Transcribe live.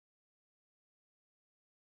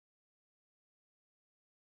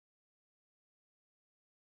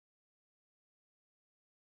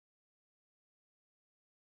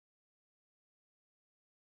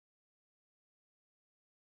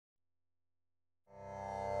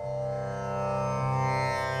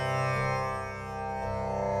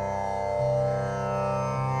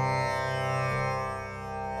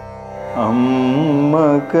അമ്മ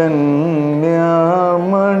കന്യാമണി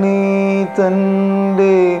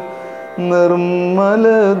തൻ്റെ നിർമ്മല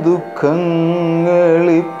ദുഃഖങ്ങളിപ്പോൾ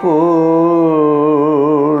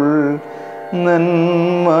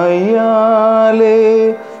നന്മയാലേ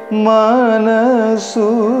മനസ്സുറ്റു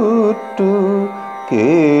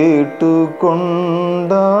കേട്ടുകൊണ്ടാലും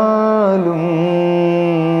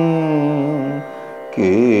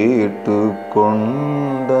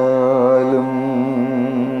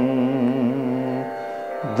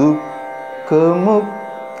ദുഃഖമൊക്കെ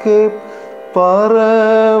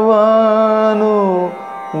പറവാനോ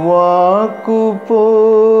വാക്കുപോരാ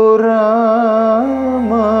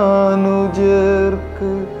മനുജർക്ക്.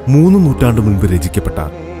 3 നൂറ്റാണ്ട് മുൻപ് രചിക്കപ്പെട്ട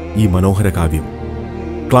ഈ മനോഹര കാവ്യം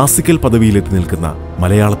ക്ലാസിക്കൽ പദവിയിലെത്തി നിൽക്കുന്ന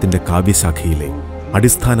മലയാളത്തിന്റെ കാവ്യശാഖയിലെ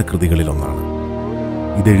അടിസ്ഥാന കൃതികളിലൊന്നാണ്.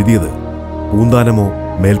 ഇതെഴുതിയത് പൂന്താനമോ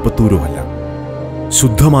മേൽപ്പത്തൂരോ അല്ല.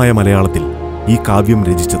 ശുദ്ധമായ മലയാളത്തിൽ ഈ കാവ്യം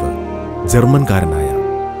രചിച്ചത് ജർമ്മൻകാരനായ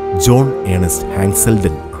ജോൺ ഏണസ്റ്റ്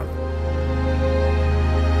ഹാങ്സെൽഡൻ ആണ്.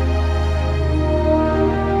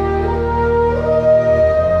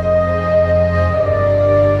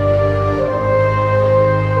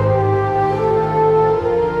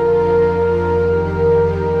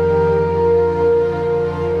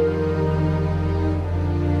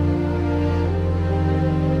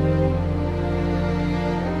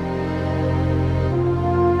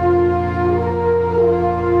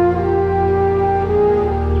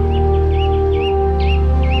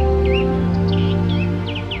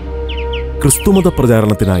 ക്രിസ്തുമത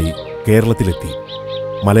പ്രചാരണത്തിനായി കേരളത്തിലെത്തി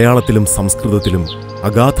മലയാളത്തിലും സംസ്കൃതത്തിലും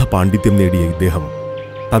അഗാധ പാണ്ഡിത്യം നേടിയ ഇദ്ദേഹം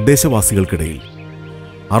തദ്ദേശവാസികൾക്കിടയിൽ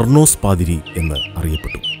അർണോസ് പാതിരി എന്ന്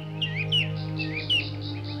അറിയപ്പെട്ടു.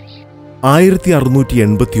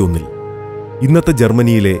 1681 ഇന്നത്തെ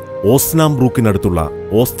ജർമ്മനിയിലെ ഓസ്നാംബ്രൂക്കിനടുത്തുള്ള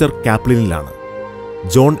ഓസ്റ്റർകാപ്ലിനിലാണ്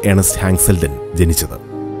ജോൺ ഏണസ്റ്റ് ഹാങ്സെൽഡൻ ജനിച്ചത്.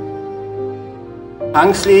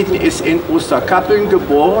 Hanxleden ist in Osterkapplen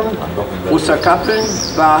geboren. Osterkapplen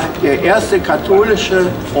war der erste katholische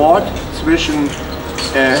Ort zwischen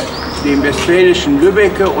dem westfälischen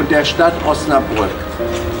Lübbecke und der Stadt Osnabrück.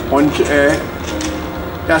 Und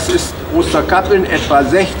das ist Osterkapplen etwa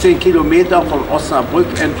 16 Kilometer von Osnabrück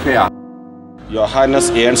entfernt. Johannes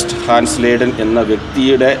Ernst Hanxleden എന്ന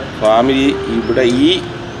വ്യക്തിയുടെ family ഇവിടെ ഈ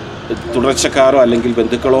തുടർച്ചക്കാരോ അല്ലെങ്കിൽ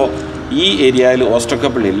ബന്ധുക്കളോ ഈ ഏരിയയിൽ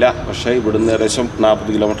ഓസ്റ്റർക്കാപ്ലൻ ഇല്ല. പക്ഷേ ഇവിടുന്ന് ഏകദേശം 40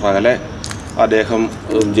 കിലോമീറ്റർ അകലെ അദ്ദേഹം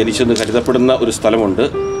ജനിച്ചെന്ന് കരുതപ്പെടുന്ന ഒരു സ്ഥലമുണ്ട്.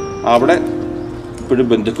 അവിടെ ഇപ്പോഴും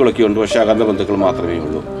ബന്ധുക്കളൊക്കെ ഉണ്ട്, പക്ഷേ അകന്ന ബന്ധുക്കൾ മാത്രമേ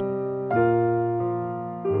ഉള്ളൂ.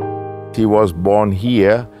 He was born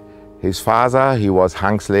here. His father, he was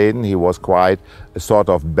Hanxleden. He was quite a sort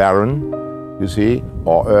of baron, you see,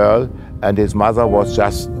 or earl. And his mother was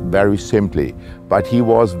just very simply. But he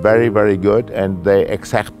was very, very good, and they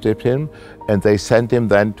accepted him, and they sent him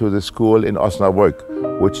then to the school in Osnabrück,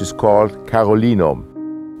 which is called Carolinum.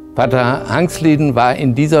 Pater Hanxleden war in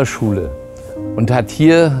dieser Schule und hat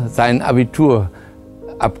hier sein Abitur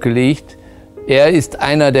abgelegt. Er ist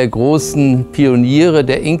einer der großen Pioniere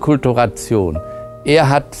der Inkulturation. Er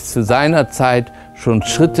hat zu seiner Zeit schon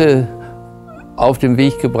Schritte auf den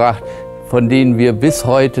Weg gebracht, von denen wir bis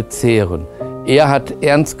heute zehren. Er hat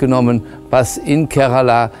ernst genommen, was in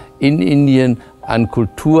Kerala, in Indien an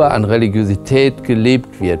Kultur, an Religiosität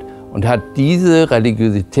gelebt wird und hat diese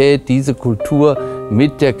Religiosität, diese Kultur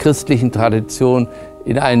mit der christlichen Tradition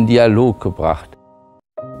in einen Dialog gebracht.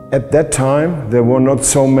 At that time, there were not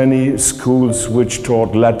so many schools which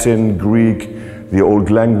taught Latin, Greek, the old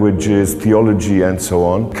languages, theology and so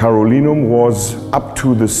on. Carolinum was, up to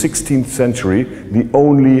the 16th century, the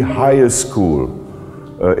only higher school,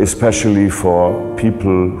 especially for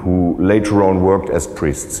people who later on worked as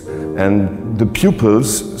priests. And the pupils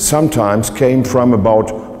sometimes came from about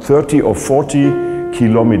 30 or 40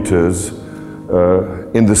 kilometers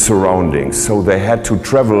in the surroundings. So they had to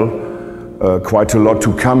travel quite a lot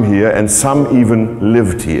to come here, and some even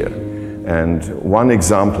lived here. And one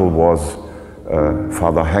example was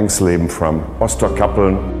Father Hanxleden from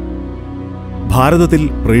Osterkapplen. ഭാരതത്തിൽ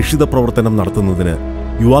പ്രേക്ഷിത പ്രവർത്തനം നടത്തുന്നതിന്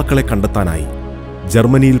യുവാക്കളെ കണ്ടെത്താനായി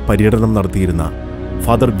ജർമ്മനിയിൽ പര്യടനം നടത്തിയിരുന്ന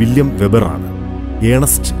father William വെബറാണ്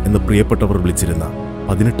Ernest എന്ന് പ്രിയപ്പെട്ടവർ വിളിച്ചിരുന്ന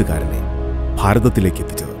 18-കാരനെ ഭാരതത്തിലേക്ക്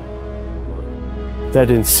എത്തിച്ചത്. That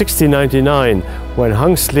in 1699, when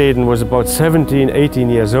Hanxleden was about 17, 18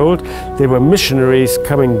 years old, they were missionaries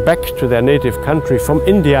coming back to their native country from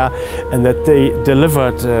India, and that they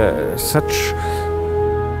delivered such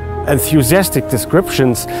enthusiastic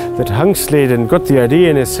descriptions that Hanxleden got the idea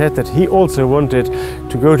in his head that he also wanted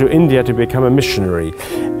to go to India to become a missionary.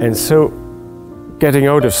 And so, getting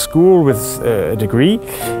out of school with a degree,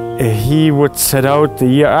 he would set out the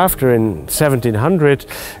year after, in 1700,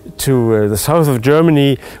 to the south of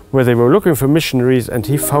Germany, where they were looking for missionaries, and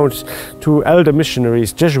he found 2 elder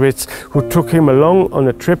missionaries, Jesuits, who took him along on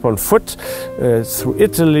a trip on foot through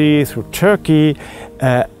Italy, through Turkey,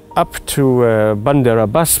 up to Bandar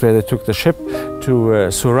Abbas, where they took the ship to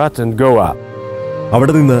Surat and Goa.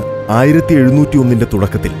 അവിടെ നിന്ന് 1701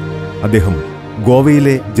 തുടക്കത്തിൽ അദ്ദേഹം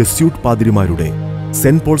ഗോവയിലെ Jesuit പാതിരിമാരുടെ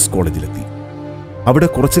saint Paul's കോളേജിലെത്തി. അവിടെ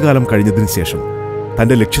കുറച്ചുകാലം കഴിഞ്ഞതിന് ശേഷം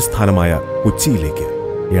തന്റെ ലക്ഷ്യസ്ഥാനമായ കൊച്ചിയിലേക്ക്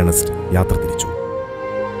ഏണസ്റ്റ് യാത്ര തിരിച്ചു.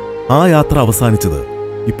 ആ യാത്ര അവസാനിച്ചത്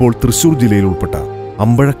ഇപ്പോൾ തൃശൂർ ജില്ലയിൽ ഉൾപ്പെട്ട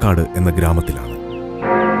അമ്പഴക്കാട് എന്ന ഗ്രാമത്തിലാണ്.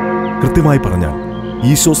 കൃത്യമായി പറഞ്ഞാൽ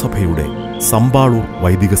ഈശോ സഭയുടെ സമ്പാളൂർ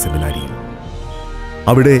വൈദിക സെമിനാരിയിൽ.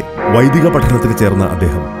 അവിടെ വൈദിക പഠനത്തിന് ചേർന്ന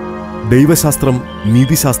അദ്ദേഹം ദൈവശാസ്ത്രം,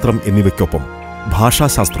 നീതിശാസ്ത്രം എന്നിവയ്ക്കൊപ്പം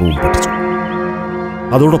ഭാഷാശാസ്ത്രവും പഠിച്ചു.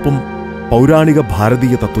 അതോടൊപ്പം പൗരാണിക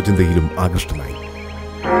ഭാരതീയ തത്വചിന്തയിലും ആകൃഷ്ടനായി.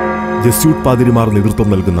 ജസ്യൂട്ട് പാതിരിമാർ നേതൃത്വം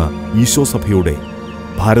നൽകുന്ന ഈശോ സഭയുടെ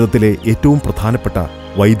ഭാരതത്തിലെ ഏറ്റവും പ്രധാനപ്പെട്ട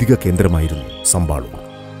വൈദിക കേന്ദ്രമായിരുന്നു സമ്പാളൂർ.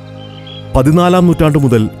 14-ാം നൂറ്റാണ്ടു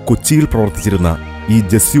മുതൽ കൊച്ചിയിൽ പ്രവർത്തിച്ചിരുന്ന ഈ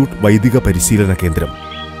ജസ്യൂട്ട് വൈദിക പരിശീലന കേന്ദ്രം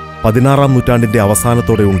 16-ാം നൂറ്റാണ്ടിന്റെ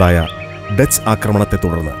അവസാനത്തോടെ ഉണ്ടായ ഡച്ച് ആക്രമണത്തെ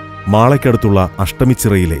തുടർന്ന് മാളയ്ക്കടുത്തുള്ള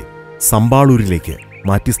അഷ്ടമിച്ചിറയിലെ സമ്പാളൂരിലേക്ക്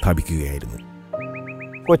മാറ്റി സ്ഥാപിക്കുകയായിരുന്നു.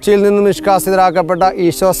 കൊച്ചിയിൽ നിന്നും നിഷ്കാസിതരാക്കപ്പെട്ട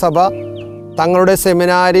ഈശോ സഭ തങ്ങളുടെ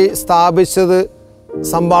സെമിനാരി സ്ഥാപിച്ചത്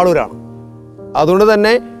സമ്പാളൂരാണ്. അതുകൊണ്ട്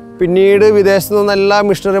തന്നെ പിന്നീട് വിദേശത്തു നിന്നുള്ള എല്ലാ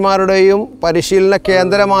മിഷണറിമാരുടെയും പരിശീലന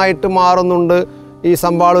കേന്ദ്രമായിട്ട് മാറുന്നുണ്ട് ഈ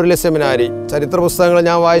സമ്പാളൂരിലെ സെമിനാരി. ചരിത്ര പുസ്തകങ്ങൾ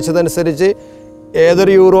ഞാൻ വായിച്ചതനുസരിച്ച്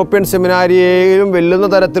ഏതൊരു യൂറോപ്യൻ സെമിനാരിയെയും വെല്ലുന്ന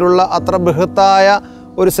തരത്തിലുള്ള അത്ര ബൃഹത്തായ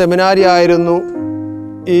ഒരു സെമിനാരി ആയിരുന്നു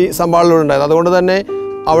ഈ സമ്പാളൂരുണ്ടായത്. അതുകൊണ്ട് തന്നെ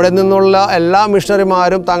അവിടെ നിന്നുള്ള എല്ലാ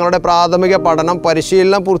മിഷണറിമാരും തങ്ങളുടെ പ്രാഥമിക പഠനം,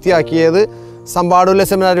 പരിശീലനം പൂർത്തിയാക്കിയത് സമ്പാളൂരിലെ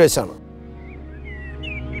സെമിനാരി വെച്ചാണ്.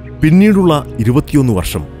 പിന്നീടുള്ള 21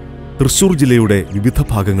 വർഷം തൃശൂർ ജില്ലയുടെ വിവിധ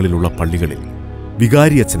ഭാഗങ്ങളിലുള്ള പള്ളികളിൽ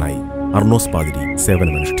വികാരിയച്ഛനായി അർണോസ് പാതിരി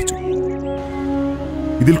സേവനമനുഷ്ഠിച്ചു.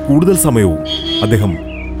 ഇതിൽ കൂടുതൽ സമയവും അദ്ദേഹം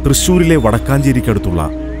തൃശൂരിലെ വടക്കാഞ്ചേരിക്കടുത്തുള്ള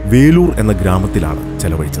വേലൂർ എന്ന ഗ്രാമത്തിലാണ്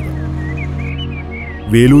ചെലവഴിച്ചത്.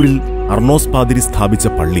 വേലൂരിൽ അർണോസ് പാതിരി സ്ഥാപിച്ച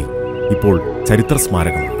പള്ളി ഇപ്പോൾ ചരിത്ര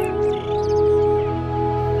സ്മാരകമാണ്.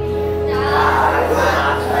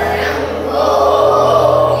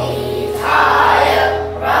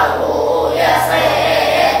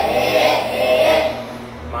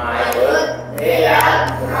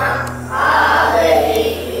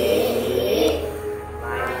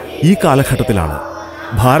 ഈ കാലഘട്ടത്തിലാണ്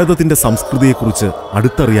ഭാരതത്തിന്റെ സംസ്കൃതിയെക്കുറിച്ച്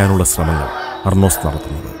അടുത്തറിയാനുള്ള ശ്രമങ്ങൾ അർണോസ്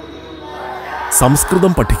നടത്തുന്നത്.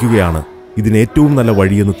 സംസ്കൃതം പഠിക്കുകയാണ് ഇതിനേറ്റവും നല്ല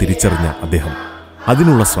വഴിയെന്ന് തിരിച്ചറിഞ്ഞ അദ്ദേഹം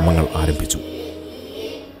അതിനുള്ള ശ്രമങ്ങൾ ആരംഭിച്ചു.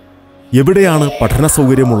 എവിടെയാണ് പഠന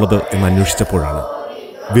സൗകര്യമുള്ളത് എന്നന്വേഷിച്ചപ്പോഴാണ്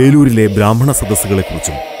വേലൂരിലെ ബ്രാഹ്മണ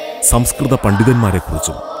സദസ്സുകളെക്കുറിച്ചും സംസ്കൃത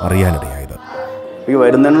പണ്ഡിതന്മാരെക്കുറിച്ചും അറിയാനിടയായത്. ഈ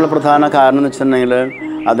വരുന്നതിനുള്ള പ്രധാന കാരണം എന്ന് വെച്ചിട്ടുണ്ടെങ്കിൽ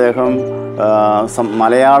അദ്ദേഹം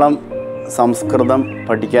മലയാളം, സംസ്കൃതം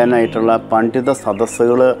പഠിക്കാനായിട്ടുള്ള പണ്ഡിത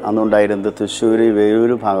സദസ്സുകൾ അന്നുണ്ടായിരുന്നത് തൃശ്ശൂർ,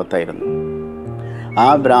 വേലൂർ ഭാഗത്തായിരുന്നു. ആ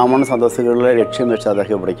ബ്രാഹ്മണ സദസ്സുകളിലെ ലക്ഷ്യം വെച്ച്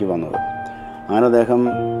അദ്ദേഹം ഇവിടേക്ക് വന്നത്. അങ്ങനെ അദ്ദേഹം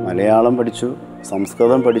മലയാളം പഠിച്ചു,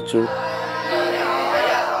 സംസ്കൃതം പഠിച്ചു.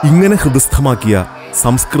 ഇങ്ങനെ ഹൃദയസ്ഥമാക്കിയ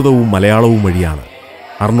സംസ്കൃതവും മലയാളവും വഴിയാണ്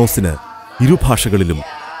അർണോസിന് ഇരുഭാഷകളിലും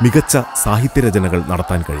മികച്ച സാഹിത്യരചനകൾ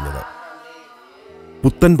നടത്താൻ കഴിഞ്ഞത്.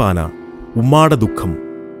 പുത്തൻപാന, ഉമ്മാട ദുഃഖം,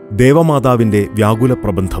 ദേവമാതാവിൻ്റെ വ്യാകുല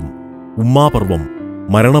പ്രബന്ധം, ഉമ്മാപർവം,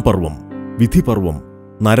 മരണപർവം, വിധിപർവം,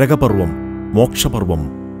 നരകപർവം, മോക്ഷപർവം,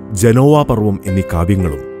 ജനോവാപർവം എന്നീ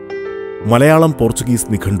കാവ്യങ്ങളും മലയാളം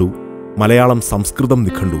പോർച്ചുഗീസ് നിഘണ്ടു, മലയാളം സംസ്കൃതം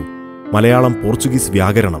നിഘണ്ടു, മലയാളം പോർച്ചുഗീസ്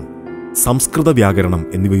വ്യാകരണം, സംസ്കൃത വ്യാകരണം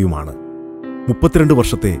എന്നിവയുമാണ് 32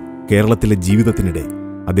 വർഷത്തെ കേരളത്തിലെ ജീവിതത്തിനിടെ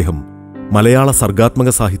അദ്ദേഹം മലയാള സർഗാത്മക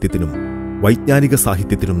സാഹിത്യത്തിനും വൈജ്ഞാനിക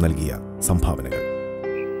സാഹിത്യത്തിനും നൽകിയ സംഭാവനകൾ.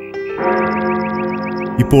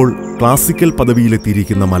 ഇപ്പോൾ ക്ലാസിക്കൽ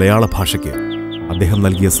പദവിയിലെത്തിയിരിക്കുന്ന മലയാള ഭാഷയ്ക്ക് അദ്ദേഹം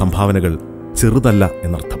നൽകിയ സംഭാവനകൾ ചെറുതല്ല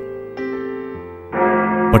എന്നർത്ഥം.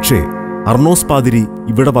 പക്ഷേ അർണോസ് പാതിരി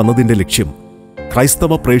ഇവിടെ വന്നതിന്റെ ലക്ഷ്യം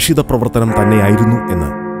ക്രൈസ്തവ പ്രേക്ഷിത പ്രവർത്തനം തന്നെയായിരുന്നു എന്ന്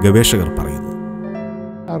ഗവേഷകർ പറയുന്നു.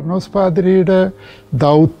 അർണോസ് പാതിരിയുടെ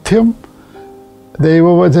ദൗത്യം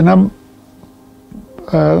ദൈവവചനം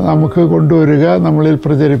നമുക്ക് കൊണ്ടുവരിക, നമ്മളിൽ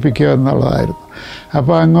പ്രചരിപ്പിക്കുക എന്നുള്ളതായിരുന്നു.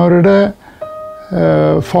 അപ്പോൾ അങ്ങോരുടെ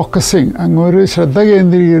ഫോക്കസിങ്, അങ്ങൊരു ശ്രദ്ധ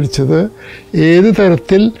കേന്ദ്രീകരിച്ചത് ഏത്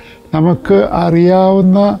തരത്തിൽ നമുക്ക്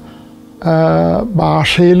അറിയാവുന്ന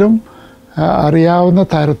ഭാഷയിലും അറിയാവുന്ന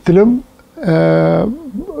തരത്തിലും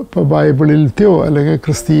ഇപ്പോൾ ബൈബിളിലത്തെയോ അല്ലെങ്കിൽ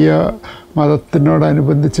ക്രിസ്തീയ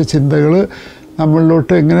മതത്തിനോടനുബന്ധിച്ച ചിന്തകൾ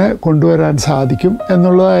നമ്മളിലോട്ട് എങ്ങനെ കൊണ്ടുവരാൻ സാധിക്കും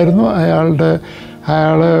എന്നുള്ളതായിരുന്നു അയാളുടെ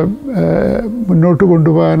അയാളെ മുന്നോട്ട്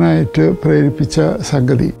കൊണ്ടുപോകാനായിട്ട് പ്രേരിപ്പിച്ച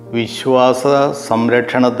സംഗതി. വിശ്വാസ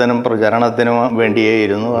സംരക്ഷണത്തിനും പ്രചരണത്തിനും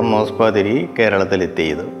വേണ്ടിയായിരുന്നു അർണോസ് പാതിരി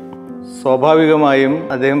കേരളത്തിലെത്തിയത്. സ്വാഭാവികമായും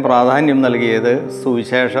അദ്ദേഹം പ്രാധാന്യം നൽകിയത്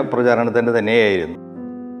സുവിശേഷ പ്രചാരണത്തിന് തന്നെയായിരുന്നു.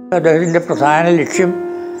 അദ്ദേഹത്തിൻ്റെ പ്രധാന ലക്ഷ്യം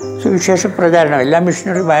സുവിശേഷ പ്രചാരണം, എല്ലാ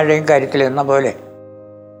മിഷണറിമാരുടെയും കാര്യത്തിൽ എന്ന പോലെ.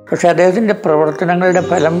 പക്ഷെ അദ്ദേഹത്തിൻ്റെ പ്രവർത്തനങ്ങളുടെ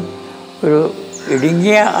ഫലം ഒരു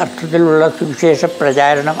ഇടുങ്ങിയ അർത്ഥത്തിലുള്ള സുവിശേഷ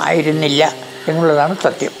പ്രചാരണം ആയിരുന്നില്ല എന്നുള്ളതാണ്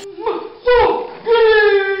സത്യം.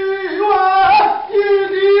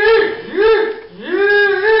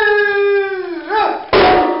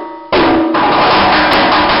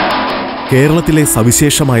 കേരളത്തിലെ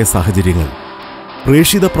സവിശേഷമായ സാഹചര്യങ്ങൾ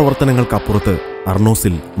പ്രേഷിത പ്രവർത്തനങ്ങൾക്കപ്പുറത്ത്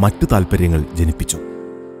അർണോസിൽ മറ്റു താൽപ്പര്യങ്ങൾ ജനിപ്പിച്ചു.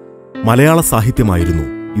 മലയാള സാഹിത്യമായിരുന്നു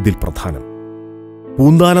ഇതിൽ പ്രധാനം.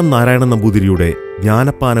 പൂന്താനം നാരായണ നമ്പൂതിരിയുടെ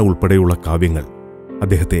ജ്ഞാനപ്പാന ഉൾപ്പെടെയുള്ള കാവ്യങ്ങൾ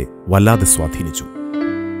അദ്ദേഹത്തെ വല്ലാതെ സ്വാധീനിച്ചു.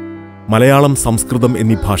 മലയാളം, സംസ്കൃതം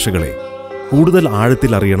എന്നീ ഭാഷകളെ കൂടുതൽ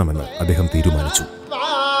ആഴത്തിൽ അറിയണമെന്ന് അദ്ദേഹം തീരുമാനിച്ചു.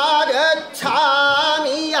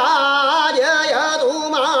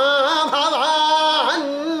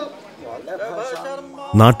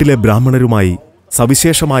 നാട്ടിലെ ബ്രാഹ്മണരുമായി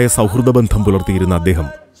സവിശേഷമായ സൗഹൃദബന്ധം പുലർത്തിയിരുന്ന അദ്ദേഹം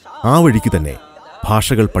ആ വഴിക്ക് തന്നെ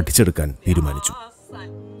ഭാഷകൾ പഠിച്ചെടുക്കാൻ തീരുമാനിച്ചു.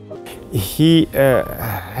 He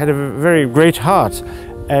had a very great heart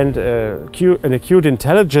and an acute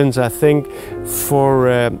intelligence, I think, for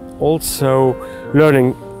also learning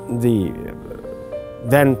the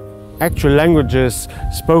then actual languages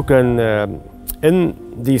spoken in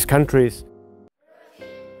these countries.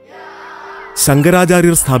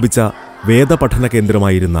 ശങ്കരാചാര്യർ സ്ഥാപിച്ച വേദപഠന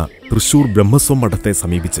കേന്ദ്രമായിരുന്ന തൃശ്ശൂർ ബ്രഹ്മസ്വം മഠത്തെ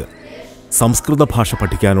സമീപിച്ച് സംസ്കൃത ഭാഷ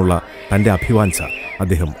പഠിക്കാനുള്ള തൻ്റെ അഭിവാഞ്ച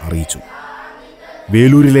അദ്ദേഹം അറിയിച്ചു.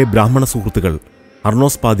 വേലൂരിലെ ബ്രാഹ്മണ സുഹൃത്തുക്കൾ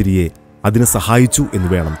അർണോസ് പാതിരിയെ അതിന് സഹായിച്ചു എന്ന്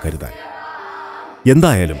വേണം കരുതാൻ.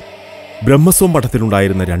 എന്തായാലും ബ്രഹ്മസ്വം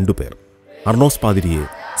മഠത്തിലുണ്ടായിരുന്ന 2 പേർ അർണോസ് പാതിരിയെ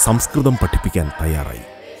സംസ്കൃതം പഠിപ്പിക്കാൻ തയ്യാറായി.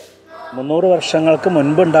 300 വർഷങ്ങൾക്ക്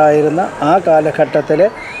മുൻപുണ്ടായിരുന്ന ആ കാലഘട്ടത്തിലെ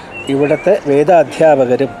ഇവിടുത്തെ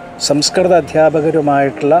വേദാധ്യാപകരും സംസ്കൃത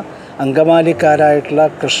അധ്യാപകരുമായിട്ടുള്ള അങ്കമാലിക്കാരായിട്ടുള്ള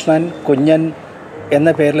കൃഷ്ണൻ, കുഞ്ഞൻ എന്ന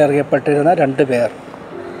പേരിൽ അറിയപ്പെട്ടിരുന്ന 2 പേർ.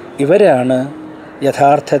 ഇവരാണ്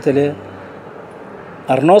യഥാർത്ഥത്തിൽ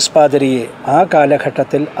അർണോസ് പാതിരിയെ ആ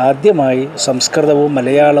കാലഘട്ടത്തിൽ ആദ്യമായി സംസ്കൃതവും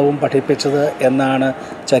മലയാളവും പഠിപ്പിച്ചത് എന്നാണ്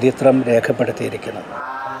ചരിത്രം രേഖപ്പെടുത്തിയിരിക്കുന്നത്.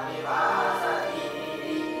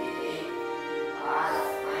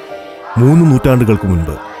 മൂന്ന് നൂറ്റാണ്ടുകൾക്ക്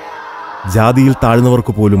മുൻപ് ജാതിയിൽ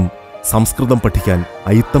താഴ്ന്നവർക്ക് പോലും സംസ്കൃതം പഠിക്കാൻ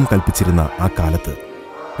അയിത്തം കൽപ്പിച്ചിരുന്ന ആ കാലത്ത്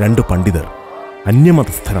 2 പണ്ഡിതർ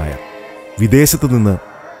അന്യമതസ്ഥനായ വിദേശത്തു നിന്ന്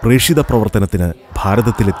പ്രേഷിത പ്രവർത്തനത്തിന്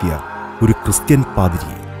ഭാരതത്തിലെത്തിയ ഒരു ക്രിസ്ത്യൻ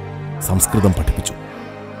പാതിരിയെ സംസ്കൃതം പഠിപ്പിച്ചു.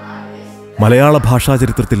 മലയാള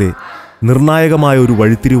ഭാഷാചരിത്രത്തിലെ നിർണായകമായ ഒരു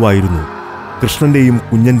വഴിത്തിരിവായിരുന്നു കൃഷ്ണന്റെയും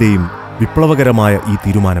കുഞ്ഞന്റെയും വിപ്ലവകരമായ ഈ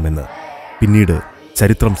തീരുമാനമെന്ന് പിന്നീട്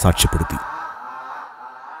ചരിത്രം സാക്ഷ്യപ്പെടുത്തി.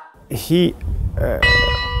 He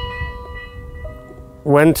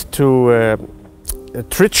went to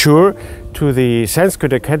Thrissur, to the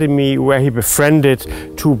Sanskrit Academy, where he befriended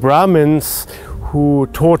 2 Brahmins who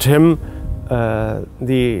taught him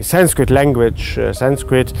the Sanskrit language,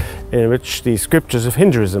 Sanskrit in which the scriptures of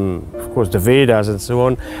Hinduism, of course the Vedas and so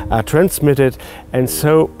on, are transmitted. And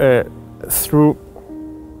so through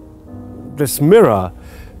this mirror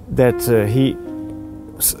that he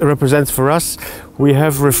represents for us, we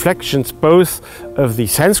have reflections both of the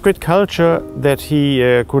Sanskrit culture that he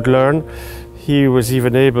could learn. He was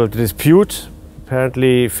even able to dispute,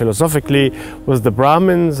 apparently philosophically, with the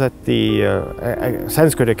Brahmins at the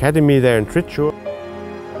Sanskrit Academy there in Thrissur.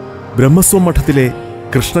 ബ്രഹ്മസ്വം മഠത്തിലെ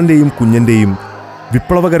കൃഷ്ണന്റെയും കുഞ്ഞന്റെയും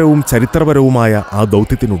വിപ്ലവകരവും ചരിത്രപരവുമായ ആ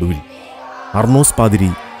ദൗത്യത്തിനൊടുവിൽ അർണോസ്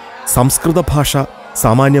പാതിരി സംസ്കൃത ഭാഷ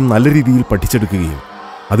സാമാന്യം നല്ല രീതിയിൽ പഠിച്ചെടുക്കുകയും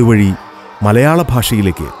അതുവഴി മലയാള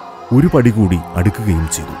ഭാഷയിലേക്ക് ഒരു പടി കൂടി അടുക്കുകയും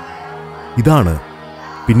ചെയ്തു. ഇതാണ്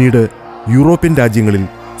പിന്നീട് യൂറോപ്യൻ രാജ്യങ്ങളിൽ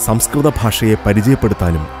സംസ്കൃത ഭാഷയെ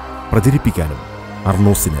പരിചയപ്പെടുത്താനും പ്രചരിപ്പിക്കാനും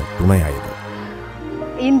അർണോസിന് തുണയായത്.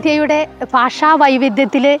 ഇന്ത്യയുടെ ഭാഷാ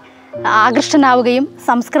വൈവിധ്യത്തിൽ ആകൃഷ്ടനാവുകയും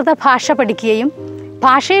സംസ്കൃത ഭാഷ പഠിക്കുകയും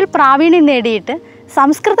ഭാഷയിൽ പ്രാവീണ്യം നേടിയിട്ട്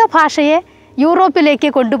സംസ്കൃത ഭാഷയെ യൂറോപ്പിലേക്ക്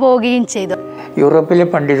കൊണ്ടുപോവുകയും ചെയ്തു. യൂറോപ്പിലെ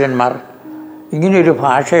പണ്ഡിതന്മാർ ഇങ്ങനെയൊരു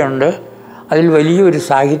ഭാഷയുണ്ട്, അതിൽ വലിയൊരു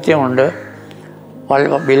സാഹിത്യമുണ്ട്,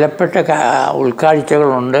 വിലപ്പെട്ട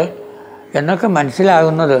ഉൾക്കാഴ്ചകളുണ്ട് എന്നൊക്കെ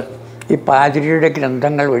മനസ്സിലാകുന്നത് ഈ പാതിരിയുടെ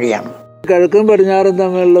ഗ്രന്ഥങ്ങൾ വഴിയാണ്. കിഴക്കും പടിഞ്ഞാറും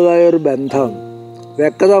തമ്മിലുള്ളതായ ഒരു ബന്ധം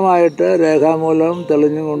വ്യക്തമായിട്ട് രേഖാമൂലം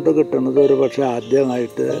തെളിഞ്ഞുകൊണ്ട് കിട്ടുന്നത് ഒരു പക്ഷേ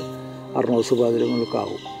ആദ്യമായിട്ട് അർണോസ്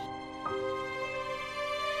പാതിരികൾക്കാവും.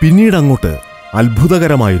 പിന്നീട് അങ്ങോട്ട്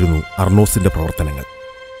അത്ഭുതകരമായിരുന്നു അർണോസിന്റെ പ്രവർത്തനങ്ങൾ.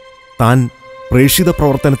 താൻ പ്രേഷിത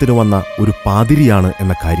പ്രവർത്തനത്തിന് വന്ന ഒരു പാതിരിയാണ്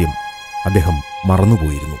എന്ന കാര്യം അദ്ദേഹം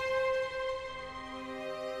മറന്നുപോയിരുന്നു.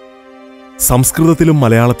 സംസ്കൃതത്തിലും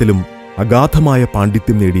മലയാളത്തിലും അഗാധമായ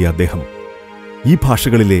പാണ്ഡിത്യം നേടിയ അദ്ദേഹം ഈ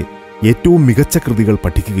ഭാഷകളിലെ ഏറ്റവും മികച്ച കൃതികൾ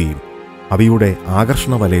പഠിക്കുകയും അവയുടെ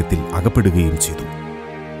ആകർഷണ വലയത്തിൽ അകപ്പെടുകയും ചെയ്തു.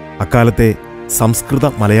 അക്കാലത്തെ സംസ്കൃത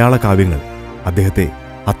മലയാള കാവ്യങ്ങൾ അദ്ദേഹത്തെ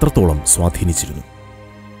അത്രത്തോളം സ്വാധീനിച്ചിരുന്നു.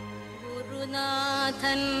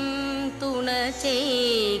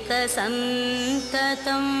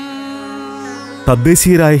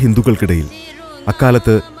 തദ്ദേശീയരായ ഹിന്ദുക്കൾക്കിടയിൽ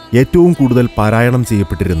അക്കാലത്ത് ഏറ്റവും കൂടുതൽ പാരായണം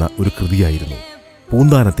ചെയ്യപ്പെട്ടിരുന്ന ഒരു കൃതിയായിരുന്നു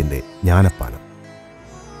പൂന്താനത്തിൻ്റെ ജ്ഞാനപ്പാനം.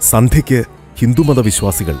 സന്ധ്യയ്ക്ക് ഹിന്ദുമത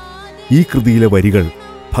വിശ്വാസികൾ ഈ കൃതിയിലെ വരികൾ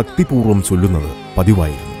ഭക്തിപൂർവ്വം ചൊല്ലുന്നത്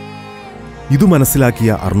പതിവായിരുന്നു. ഇതു മനസ്സിലാക്കിയ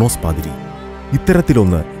അർണോസ് പാതിരി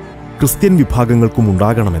ഇത്തരത്തിലൊന്ന് ക്രിസ്ത്യൻ വിഭാഗങ്ങൾക്കും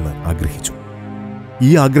ഉണ്ടാകണമെന്ന് ആഗ്രഹിച്ചു. ഈ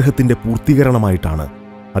ആഗ്രഹത്തിൻ്റെ പൂർത്തീകരണമായിട്ടാണ്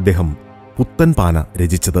അദ്ദേഹം പുത്തൻ പാന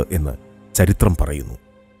രചിച്ചത് എന്ന് ചരിത്രം പറയുന്നു.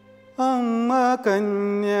 അമ്മ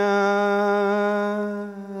കന്യാമണി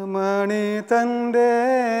തൻ്റെ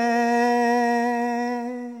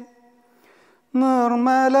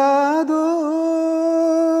നിർമ്മലദൂ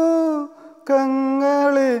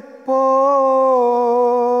കങ്ങളിപ്പോ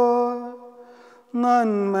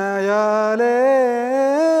നന്മയാലേ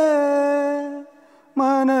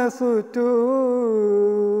മനസ്സുറ്റു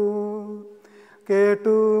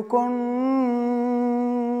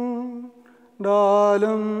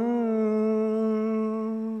കേട്ടുകൊണ്ടാലും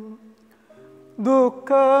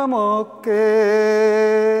ദുഃഖമൊക്കെ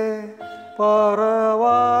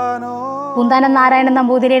പറവാനോ. പൂന്താനം നാരായണൻ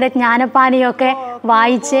നമ്പൂതിരിയുടെ ജ്ഞാനപ്പാനയൊക്കെ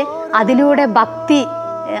വായിച്ച് അതിലൂടെ ഭക്തി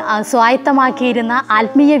സ്വായത്തമാക്കിയിരുന്ന,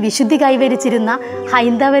 ആത്മീയ വിശുദ്ധി കൈവരിച്ചിരുന്ന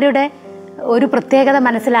ഹൈന്ദവരുടെ ഒരു പ്രത്യേകത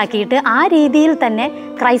മനസ്സിലാക്കിയിട്ട് ആ രീതിയിൽ തന്നെ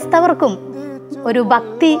ക്രൈസ്തവർക്കും ഒരു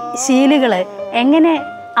ഭക്തി ശീലുകൾ എങ്ങനെ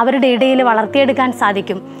അവരുടെ ഇടയിൽ വളർത്തിയെടുക്കാൻ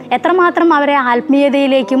സാധിക്കും, എത്രമാത്രം അവരെ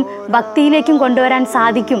ആത്മീയതയിലേക്കും ഭക്തിയിലേക്കും കൊണ്ടുവരാൻ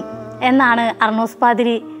സാധിക്കും എന്നാണ് അർണോസ്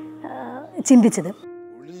പാതിരി ചിന്തിച്ചത്.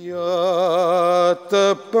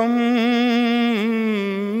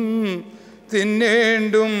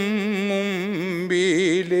 തിന്നേണ്ടും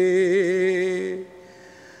മുമ്പിലേ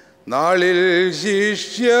നാളിൽ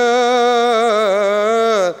ശിഷ്യ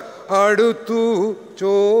അടുത്തു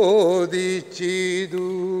ചോദിച്ചിതു,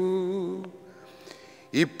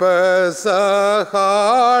 ഇപ്പ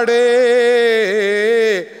സഹാടേ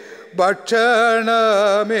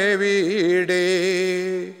ഭക്ഷണമെവിടെ,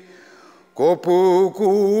 കൊപ്പു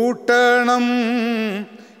കൂട്ടണം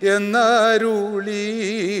എന്നരുളിയിടുക.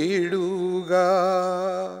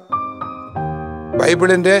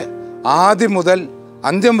 ബൈബിളിൻ്റെ ആദ്യം മുതൽ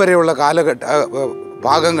അന്ത്യം വരെയുള്ള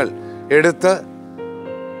ഭാഗങ്ങൾ എടുത്ത്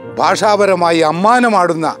ഭാഷാപരമായി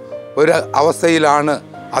അമ്മാനമാടുന്ന ഒരു അവസ്ഥയിലാണ്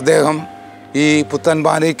അദ്ദേഹം ഈ പുത്തൻ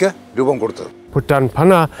പാനയ്ക്ക് രൂപം കൊടുത്തത്. Puttan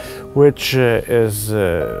Panna, which is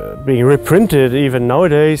being reprinted even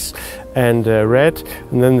nowadays and read,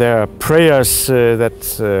 and then there are prayers that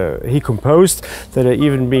he composed that are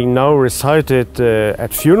even being now recited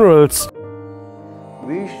at funerals.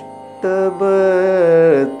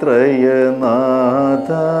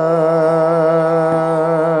 Vishtabhatrayanatha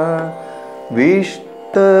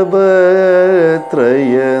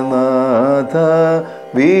Vishtabhatrayanatha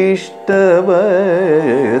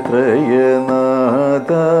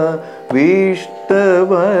Vishtabhatrayanatha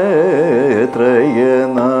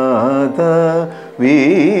Vishtabhatrayanatha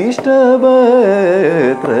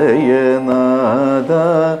Vishtabhatrayanatha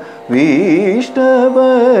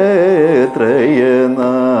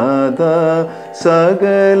Vishtabhatrayanatha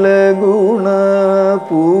Sagala guna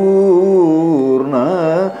purna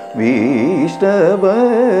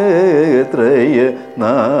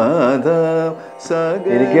Vishtabhatrayanatha.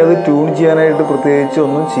 എനിക്കത് tune ചെയ്യാനായിട്ട് പ്രത്യേകിച്ച്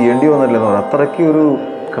ഒന്നും ചെയ്യേണ്ടി വന്നില്ലെന്ന് പറയാം. അത്രയ്ക്ക് ഒരു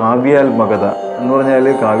കാവ്യാത്മകത എന്ന് പറഞ്ഞാൽ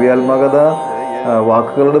കാവ്യാത്മകത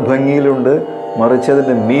വാക്കുകളുടെ ഭംഗിയിലുണ്ട്, മറിച്ച്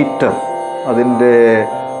അതിൻ്റെ മീറ്റർ, അതിൻ്റെ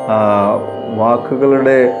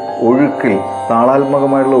വാക്കുകളുടെ ഒഴുക്കിൽ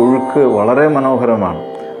താളാത്മകമായിട്ടുള്ള ഒഴുക്ക് വളരെ മനോഹരമാണ്.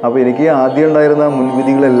 അപ്പോൾ എനിക്ക് ആദ്യം ഉണ്ടായിരുന്ന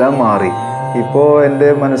മുൻവിധികളെല്ലാം മാറി. ഇപ്പോൾ എൻ്റെ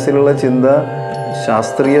മനസ്സിലുള്ള ചിന്ത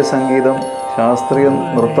ശാസ്ത്രീയ സംഗീതം, ശാസ്ത്രീയ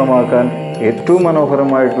നൃത്തമാക്കാൻ ഏറ്റവും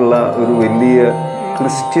മനോഹരമായിട്ടുള്ള ഒരു വലിയ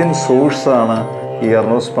ക്രിസ്ത്യൻ സോഴ്സാണ് ഈ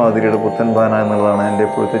അർണോസ് പാതിരിയുടെ പുത്തൻ പാന എന്നുള്ളതാണ് എൻ്റെ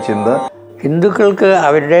ഇപ്പോഴത്തെ ചിന്ത. ഹിന്ദുക്കൾക്ക്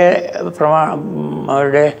അവരുടെ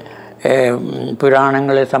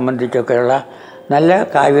പുരാണങ്ങളെ സംബന്ധിച്ചൊക്കെയുള്ള നല്ല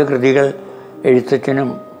കാവ്യകൃതികൾ എഴുത്തച്ഛനും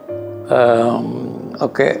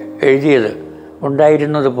ഒക്കെ എഴുതിയത്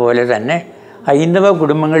ഉണ്ടായിരുന്നത് പോലെ തന്നെ ഹൈന്ദവ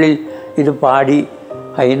കുടുംബങ്ങളിൽ ഇത് പാടി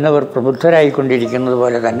ഹൈന്ദവർ പ്രബുദ്ധരായിക്കൊണ്ടിരിക്കുന്നത്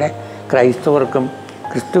പോലെ തന്നെ ക്രൈസ്തവർക്കും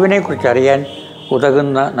ക്രിസ്തുവിനെക്കുറിച്ച് അറിയാൻ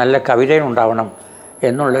ഉതകുന്ന നല്ല കവിതയുണ്ടാവണം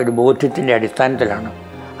എന്നുള്ള ഒരു ബോധ്യത്തിൻ്റെ അടിസ്ഥാനത്തിലാണ്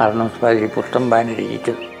അർണോസ് പാതിരി പുത്തൻ പാന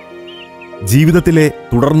രചിച്ചത്. ജീവിതത്തിലെ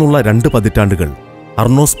തുടർന്നുള്ള 2 പതിറ്റാണ്ടുകൾ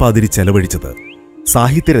അർണോസ് പാതിരി ചെലവഴിച്ചത്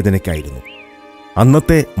സാഹിത്യരചനയ്ക്കായിരുന്നു.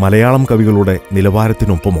 അന്നത്തെ മലയാളം കവികളുടെ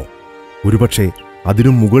നിലവാരത്തിനൊപ്പമോ ഒരുപക്ഷെ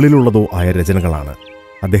അതിനും മുകളിലുള്ളതോ ആയ രചനകളാണ്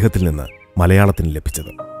അദ്ദേഹത്തിൽ നിന്ന് മലയാളത്തിന്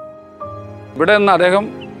ലഭിച്ചത്. ഇവിടെ നിന്ന് അദ്ദേഹം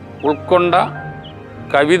ഉൾക്കൊണ്ട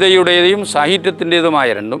കവിതയുടേതും സാഹിത്യത്തിൻ്റേതുമായ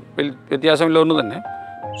രണ്ടും വ്യത്യാസമില്ല ഒന്ന് തന്നെ.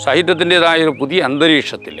 സാഹിത്യത്തിൻ്റേതായൊരു പുതിയ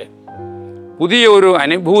അന്തരീക്ഷത്തിൽ, പുതിയ ഒരു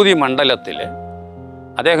അനുഭൂതി മണ്ഡലത്തിൽ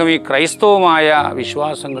അദ്ദേഹം ഈ ക്രൈസ്തവമായ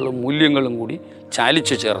വിശ്വാസങ്ങളും മൂല്യങ്ങളും കൂടി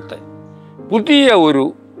ചാലിച്ചു ചേർത്ത് പുതിയ ഒരു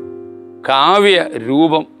കാവ്യ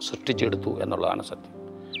രൂപം സൃഷ്ടിച്ചെടുത്തു എന്നുള്ളതാണ് സത്യം.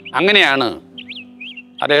 അങ്ങനെയാണ്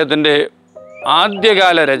അദ്ദേഹത്തിൻ്റെ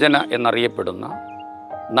ആദ്യകാല രചന എന്നറിയപ്പെടുന്ന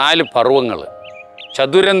 4 പർവ്വങ്ങൾ,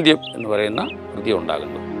 ചതുരന്ത്യം എന്ന് പറയുന്ന കൃതി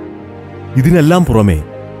ഉണ്ടാകുന്നത്. ഇതിനെല്ലാം പുറമെ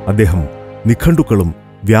അദ്ദേഹം നിഘണ്ടുക്കളും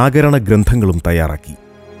വ്യാകരണ ഗ്രന്ഥങ്ങളും തയ്യാറാക്കി.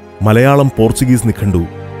 മലയാളം പോർച്ചുഗീസ് നിഘണ്ടു,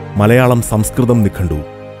 മലയാളം സംസ്കൃതം നിഘണ്ടു,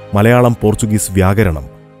 മലയാളം പോർച്ചുഗീസ് വ്യാകരണം,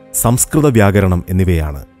 സംസ്കൃത വ്യാകരണം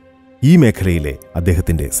എന്നിവയാണ് ഈ മേഖലയിലെ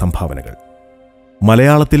അദ്ദേഹത്തിൻ്റെ സംഭാവനകൾ.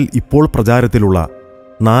 മലയാളത്തിൽ ഇപ്പോൾ പ്രചാരത്തിലുള്ള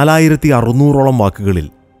 4600ഓളം വാക്കുകളിൽ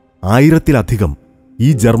 1000-ലധികം ഈ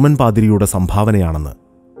ജർമ്മൻ പാതിരിയുടെ സംഭാവനയാണെന്ന്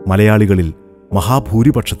മലയാളികളിൽ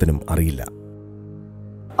മഹാഭൂരിപക്ഷത്തിനും അറിയില്ല.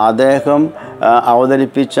 അദ്ദേഹം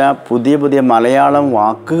അവതരിപ്പിച്ച പുതിയ മലയാളം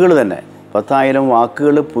വാക്കുകൾ തന്നെ 10,000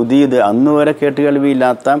 വാക്കുകൾ പുതിയത്, അന്നുവരെ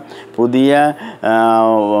കേട്ടുകേൾവിയില്ലാത്ത പുതിയ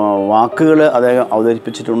വാക്കുകൾ അദ്ദേഹം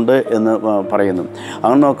അവതരിപ്പിച്ചിട്ടുണ്ട് എന്ന് പറയുന്നു.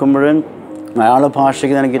 അങ്ങനെ നോക്കുമ്പോഴും മലയാള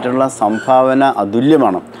ഭാഷയ്ക്ക് നൽകിയിട്ടുള്ള സംഭാവന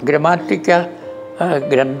അതുല്യമാണ്. ഗ്രമാറ്റിക്ക,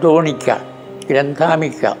 ഗ്രന്ഥോണിക്ക,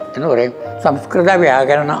 ഗ്രന്ഥാമിക്ക എന്ന് പറയും. സംസ്കൃത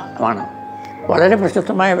വ്യാകരണമാണ്, വളരെ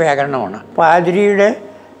പ്രശസ്തമായ വ്യാകരണമാണ്. പാതിരിയുടെ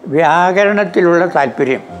വ്യാകരണത്തിലുള്ള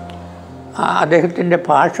താല്പര്യം അദ്ദേഹത്തിൻ്റെ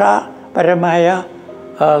ഭാഷാപരമായ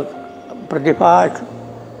പ്രതിഭാ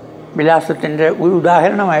വിലാസത്തിൻ്റെ ഒരു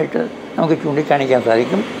ഉദാഹരണമായിട്ട് നമുക്ക് ചൂണ്ടിക്കാണിക്കാൻ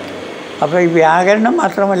സാധിക്കും. അപ്പോൾ ഈ വ്യാകരണം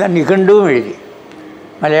മാത്രമല്ല, നിഘണ്ടുവും എഴുതി.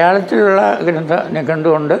 മലയാളത്തിലുള്ള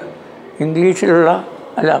നിഘണ്ടുണ്ട്, ഇംഗ്ലീഷിലുള്ള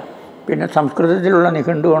പിന്നെ സംസ്കൃതത്തിലുള്ള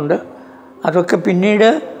നിഘണ്ടുണ്ട്. അതൊക്കെ പിന്നീട്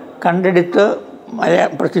കണ്ടെടുത്ത്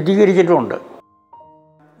പ്രസിദ്ധീകരിച്ചിട്ടുമുണ്ട്.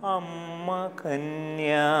 അമ്മ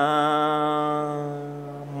കന്യാ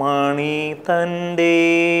മണി തൻ്റെ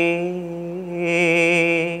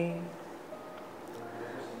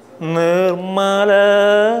നിർമ്മല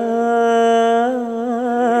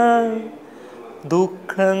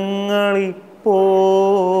ദുഃഖങ്ങളിപ്പോ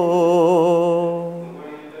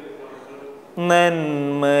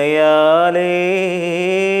നന്മയാലേ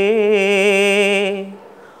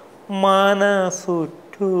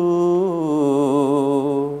മനസുറ്റു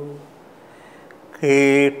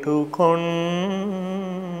കേട്ടുകൊണ്ടാലും.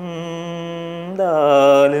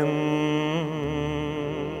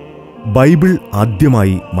 ബൈബിൾ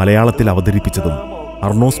ആദ്യമായി മലയാളത്തിൽ അവതരിപ്പിച്ചതും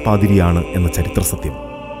അർണോസ് പാതിരിയാണ് എന്ന ചരിത്രസത്യം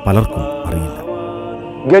പലർക്കും അറിയില്ല.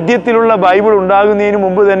 ഗദ്യത്തിലുള്ള ബൈബിൾ ഉണ്ടാകുന്നതിന്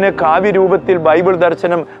മുമ്പ് തന്നെ കാവ്യരൂപത്തിൽ ബൈബിൾ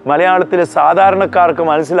ദർശനം മലയാളത്തിലെ സാധാരണക്കാർക്ക്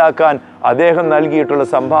മനസ്സിലാക്കാൻ അദ്ദേഹം നൽകിയിട്ടുള്ള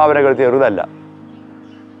സംഭാവനകൾ ചെറുതല്ല.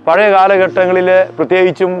 പഴയ കാലഘട്ടങ്ങളിൽ,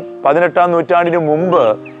 പ്രത്യേകിച്ചും 18-ാം നൂറ്റാണ്ടിന് മുമ്പ്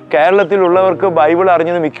കേരളത്തിലുള്ളവർക്ക് ബൈബിൾ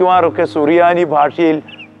അറിഞ്ഞത് മിക്കവാറൊക്കെ സുറിയാനി ഭാഷയിൽ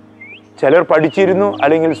ചിലർ പഠിച്ചിരുന്നു,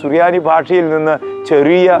 അല്ലെങ്കിൽ സുറിയാനി ഭാഷയിൽ നിന്ന്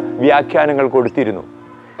ചെറിയ വ്യാഖ്യാനങ്ങൾ കൊടുത്തിരുന്നു.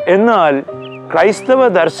 എന്നാൽ ക്രൈസ്തവ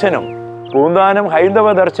ദർശനം, പൂന്താനം ഹൈന്ദവ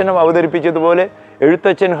ദർശനം അവതരിപ്പിച്ചതുപോലെ,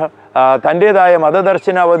 എഴുത്തച്ഛൻ തൻ്റേതായ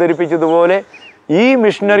മതദർശനം അവതരിപ്പിച്ചതുപോലെ, ഈ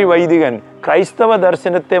മിഷണറി വൈദികൻ ക്രൈസ്തവ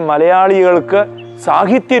ദർശനത്തെ മലയാളികൾക്ക്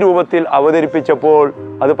സാഹിത്യ രൂപത്തിൽ അവതരിപ്പിച്ചപ്പോൾ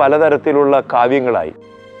അത് പലതരത്തിലുള്ള കാവ്യങ്ങളായി.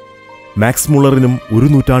 മാക്സ് മുള്ളറിനും 1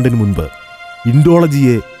 നൂറ്റാണ്ടിന് മുൻപ്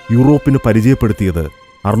ഇൻഡോളജിയെ യൂറോപ്പിന് പരിചയപ്പെടുത്തിയത്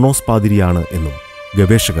അർണോസ് പാതിരിയാണ് എന്നും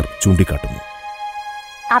ഗവേഷകർ ചൂണ്ടിക്കാട്ടുന്നു.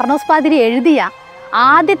 അർണോസ് പാതിരി എഴുതിയ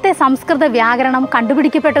ആദ്യത്തെ സംസ്കൃത വ്യാകരണം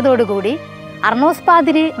കണ്ടുപിടിക്കപ്പെട്ടതോടുകൂടി അർണോസ്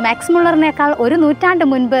പാതിരി മാക്സ് മുള്ളറിനേക്കാൾ 1 നൂറ്റാണ്ട്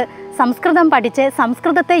മുൻപ് സംസ്കൃതം പഠിച്ച്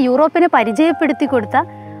സംസ്കൃതത്തെ യൂറോപ്പിന് പരിചയപ്പെടുത്തി കൊടുത്ത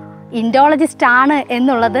ഇൻഡോളജിസ്റ്റ് ആണ്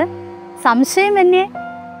എന്നുള്ളത് സംശയമന്യേ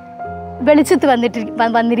വെളിച്ചത്ത്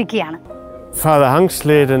വന്നിരിക്കുകയാണ്. Father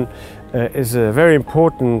Hanxleden is a very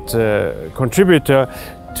important contributor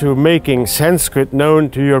to making Sanskrit known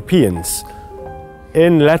to Europeans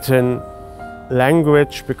in Latin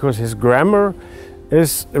language, because his grammar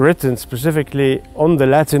is written specifically on the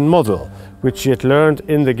Latin model, which he had learned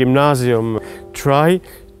in the gymnasium. Try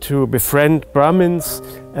to befriend Brahmins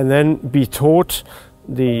and then be taught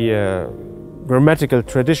the grammatical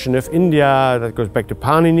tradition of India that goes back to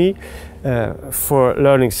Panini for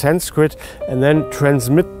learning Sanskrit, and then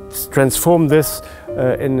transform this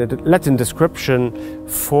in a Latin description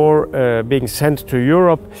for being sent to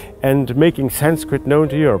Europe and making Sanskrit known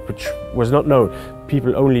to Europe, which was not known.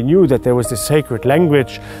 People only knew that there was this sacred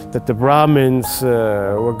language that the Brahmins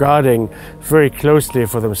were guarding very closely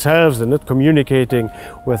for themselves and not communicating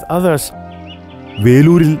with others.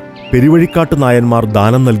 വേലൂരിൽ പെരുവഴിക്കാട്ട് നായന്മാർ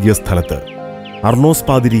ദാനം നൽകിയ സ്ഥലത്ത് അർണോസ്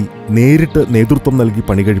പാതിരി നേരിട്ട് നേതൃത്വം നൽകി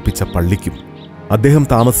പണികഴിപ്പിച്ച പള്ളിക്കും അദ്ദേഹം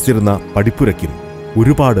താമസിച്ചിരുന്ന പടിപ്പുരയ്ക്കും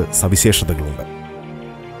ഒരുപാട് സവിശേഷതകളുണ്ട്.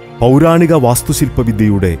 പൗരാണിക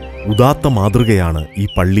വാസ്തുശില്പവിദ്യയുടെ ഉദാത്ത മാതൃകയാണ് ഈ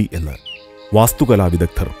പള്ളി എന്ന് വാസ്തുകലാ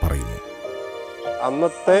വിദഗ്ധർ പറയുന്നു.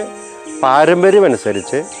 അന്നത്തെ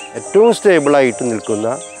പാരമ്പര്യമനുസരിച്ച് ഏറ്റവും സ്റ്റേബിളായിട്ട് നിൽക്കുന്ന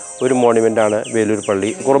ഒരു മോണുമെൻ്റാണ് വേലൂർ പള്ളി.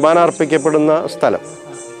 കുർബാന അർപ്പിക്കപ്പെടുന്ന സ്ഥലം,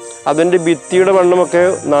 അതിൻ്റെ ഭിത്തിയുടെ വണ്ണമൊക്കെ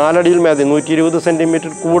 4 അടിയിൽ മേലെ 120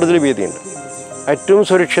 സെൻറ്റിമീറ്റർ കൂടുതൽ വീതിയുണ്ട്. ഏറ്റവും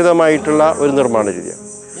സുരക്ഷിതമായിട്ടുള്ള ഒരു നിർമ്മാണ രീതിയാണ്.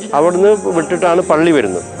 അവിടുന്ന് വിട്ടിട്ടാണ് പള്ളി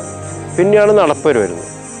വരുന്നത്, പിന്നെയാണ് നടപ്പേര് വരുന്നത്.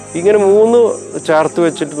 ഇങ്ങനെ 3 ചേർത്ത്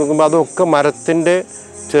വെച്ചിട്ട് നോക്കുമ്പോൾ അതൊക്കെ മരത്തിൻ്റെ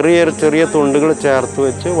ചെറിയ ചെറിയ തുണ്ടുകൾ ചേർത്ത്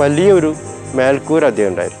വെച്ച് വലിയൊരു മേൽക്കൂര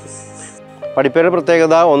അദ്ദേഹം ഉണ്ടായിരുന്നു. പടിപ്പേരുടെ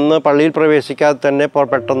പ്രത്യേകത ഒന്ന്, പള്ളിയിൽ പ്രവേശിക്കാതെ തന്നെ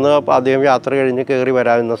പെട്ടെന്ന് അദ്ദേഹം യാത്ര കഴിഞ്ഞ് കയറി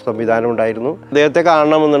വരാവുന്ന സംവിധാനം ഉണ്ടായിരുന്നു. അദ്ദേഹത്തെ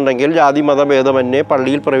കാണണമെന്നുണ്ടെങ്കിൽ ജാതി മതഭേദമന്യേ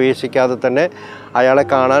പള്ളിയിൽ പ്രവേശിക്കാതെ തന്നെ അയാളെ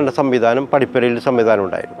കാണാൻ സംവിധാനം പടിപ്പേരയിൽ സംവിധാനം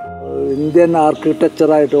ഉണ്ടായിരുന്നു. ഇന്ത്യൻ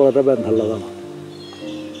ആർക്കിടെക്ചറായിട്ട് വളരെ ബന്ധമുള്ളതാണ്.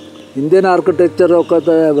 ഇന്ത്യൻ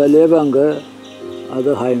ആർക്കിടെക്ചറൊക്കെ വലിയ പങ്ക്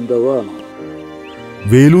അത് ഹൈന്ദവമാണ്.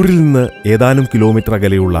 വേലൂരിൽ നിന്ന് ഏതാനും കിലോമീറ്റർ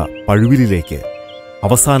അകലെയുള്ള പഴുവിലിലേക്ക്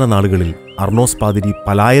അവസാന നാളുകളിൽ അർണോസ് പാതിരി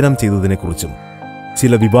പലായനം ചെയ്തതിനെക്കുറിച്ചും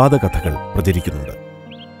ചില വിവാദ കഥകൾ പ്രചരിക്കുന്നുണ്ട്.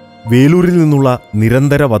 വേലൂരിൽ നിന്നുള്ള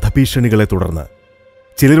നിരന്തര വധഭീഷണികളെ തുടർന്ന്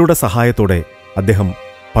ചിലരുടെ സഹായത്തോടെ അദ്ദേഹം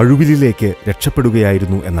പഴുവിലിലേക്ക്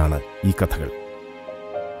രക്ഷപ്പെടുകയായിരുന്നു എന്നാണ് ഈ കഥകൾ.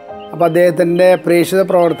 അപ്പോൾ അദ്ദേഹത്തിൻ്റെ പ്രേക്ഷിത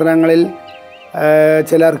പ്രവർത്തനങ്ങളിൽ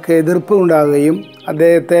ചിലർക്ക് എതിർപ്പ് ഉണ്ടാകുകയും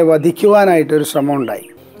അദ്ദേഹത്തെ വധിക്കുവാനായിട്ടൊരു ശ്രമം ഉണ്ടായി.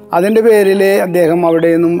 അതിൻ്റെ പേരിൽ അദ്ദേഹം അവിടെ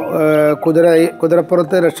നിന്നും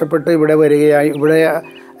കുതിരപ്പുറത്ത് രക്ഷപ്പെട്ട് ഇവിടെ വരികയായി.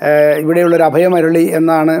 ഇവിടെയുള്ളൊരു അഭയമരുളി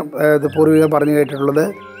എന്നാണ് പൂർവികർ പറഞ്ഞു കേട്ടിട്ടുള്ളത്.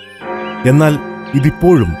 എന്നാൽ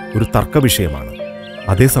ഇതിപ്പോഴും ഒരു തർക്ക വിഷയമാണ്.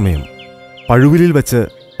 അതേസമയം പഴുവിലിൽ വെച്ച്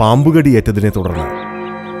പാമ്പുകടിയേറ്റതിനെ തുടർന്ന്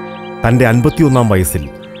തൻ്റെ 51-ാം വയസ്സിൽ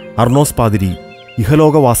അർണോസ് പാതിരി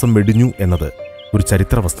ഇഹലോകവാസം വെടിഞ്ഞു എന്നത് ഒരു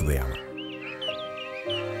ചരിത്ര വസ്തുതയാണ്.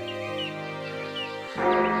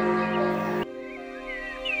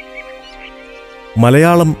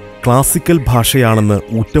 മലയാളം ക്ലാസിക്കൽ ഭാഷയാണെന്ന്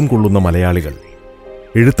ഊറ്റം കൊള്ളുന്ന മലയാളികൾ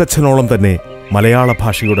എഴുത്തച്ഛനോളം തന്നെ മലയാള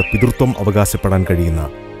ഭാഷയുടെ പിതൃത്വം അവകാശപ്പെടാൻ കഴിയുന്ന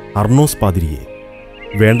അർണോസ് പാതിരിയെ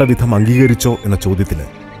വേണ്ടവിധം അംഗീകരിച്ചോ എന്ന ചോദ്യത്തിന്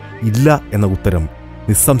ഇല്ല എന്ന ഉത്തരം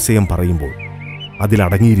നിസ്സംശയം പറയുമ്പോൾ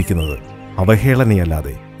അതിലടങ്ങിയിരിക്കുന്നത്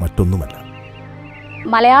അവഹേളനയല്ലാതെ മറ്റൊന്നുമല്ല.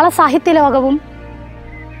 മലയാള സാഹിത്യ ലോകവും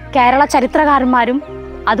കേരള ചരിത്രകാരന്മാരും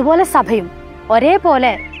അതുപോലെ സഭയും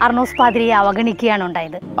ഒരേപോലെ അർണോസ് പാതിരിയെ അവഗണിക്കുകയാണ്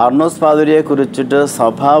ഉണ്ടായത്. അർണോസ് പാതിരിയെ കുറിച്ചിട്ട്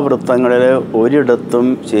സഭാവൃത്തങ്ങളിൽ ഒരിടത്തും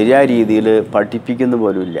ശരിയായ രീതിയിൽ പഠിപ്പിക്കുന്ന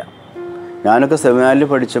പോലുമില്ല. ഞാനൊക്കെ സെമിനാറിൽ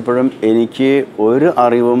പഠിച്ചപ്പോഴും എനിക്ക് ഒരു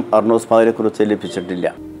അറിവും അർണോസ് പാതിരിയെക്കുറിച്ച് ലഭിച്ചിട്ടില്ല.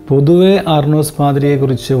 പൊതുവെ അർണോസ്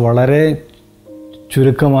പാതിരിയെക്കുറിച്ച് വളരെ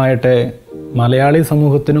ചുരുക്കമായിട്ട് മലയാളി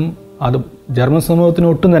സമൂഹത്തിനും അത് ജർമ്മൻ സമൂഹത്തിനും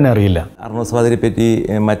ഒട്ടും തന്നെ അറിയില്ല. അർണോസ് പാതിരിയെ പറ്റി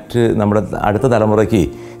മറ്റ് നമ്മുടെ അടുത്ത തലമുറയ്ക്ക്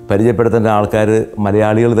പരിചയപ്പെടുത്തേണ്ട ആൾക്കാർ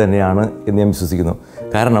മലയാളികൾ തന്നെയാണ് എന്ന് ഞാൻ വിശ്വസിക്കുന്നു.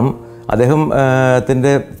 കാരണം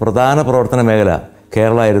അദ്ദേഹത്തിൻ്റെ പ്രധാന പ്രവർത്തന മേഖല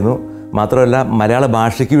കേരളമായിരുന്നു. മാത്രമല്ല മലയാള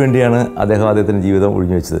ഭാഷയ്ക്ക് വേണ്ടിയാണ് അദ്ദേഹത്തിൻ്റെ ജീവിതം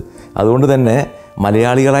ഒഴിഞ്ഞു വെച്ചത്. അതുകൊണ്ട് തന്നെ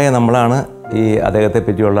മലയാളികളായ നമ്മളാണ് ഈ അദ്ദേഹത്തെ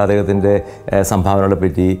പറ്റിയുള്ള അദ്ദേഹത്തിൻ്റെ സംഭാവനകളെ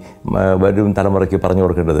പറ്റി വരും തലമുറയ്ക്ക് പറഞ്ഞു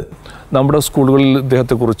കൊടുക്കേണ്ടത്. നമ്മുടെ സ്കൂളുകളിൽ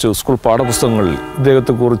ഇദ്ദേഹത്തെക്കുറിച്ച്, സ്കൂൾ പാഠപുസ്തകങ്ങളിൽ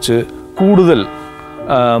ഇദ്ദേഹത്തെക്കുറിച്ച് കൂടുതൽ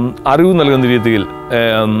അറിവ് നൽകുന്ന രീതിയിൽ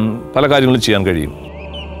പല കാര്യങ്ങളും ചെയ്യാൻ കഴിയും.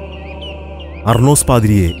 അർണോസ്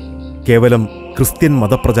പാതിരിയെ കേവലം ക്രിസ്ത്യൻ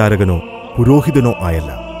മതപ്രചാരകനോ പുരോഹിതനോ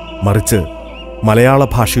ആയല്ല, മറിച്ച് മലയാള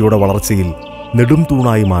ഭാഷയുടെ വളർച്ചയിൽ നെടും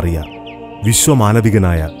തൂണായി മാറിയ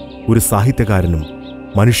വിശ്വമാനവികനായ ഒരു സാഹിത്യകാരനും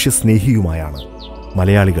മനുഷ്യസ്നേഹിയുമായാണ്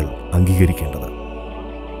മലയാളികൾ അംഗീകരിക്കേണ്ടത്.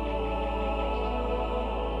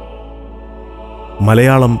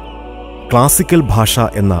 മലയാളം ക്ലാസിക്കൽ ഭാഷ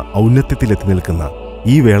എന്ന ഔന്നത്യത്തിലെത്തി നിൽക്കുന്ന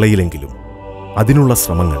ഈ വേളയിലെങ്കിലും അതിനുള്ള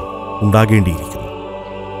ശ്രമങ്ങൾ ഉണ്ടാകേണ്ടിയിരിക്കുന്നു.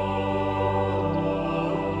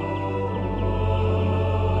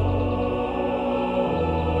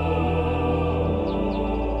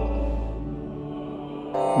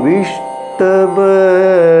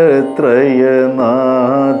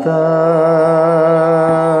 വിഷ്ടഭത്രയനാഥ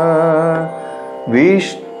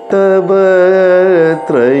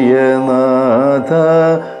വിഷ്ടഭത്രയനാഥ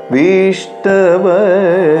വിഷ്ടഭത്രയനാഥ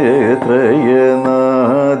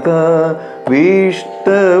വിഷ്ടഭത്രയനാഥ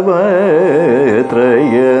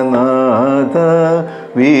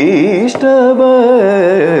വിഷ്ടഭത്രയനാഥ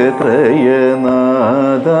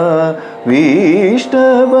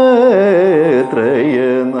വിഷ്ടഭത്രയ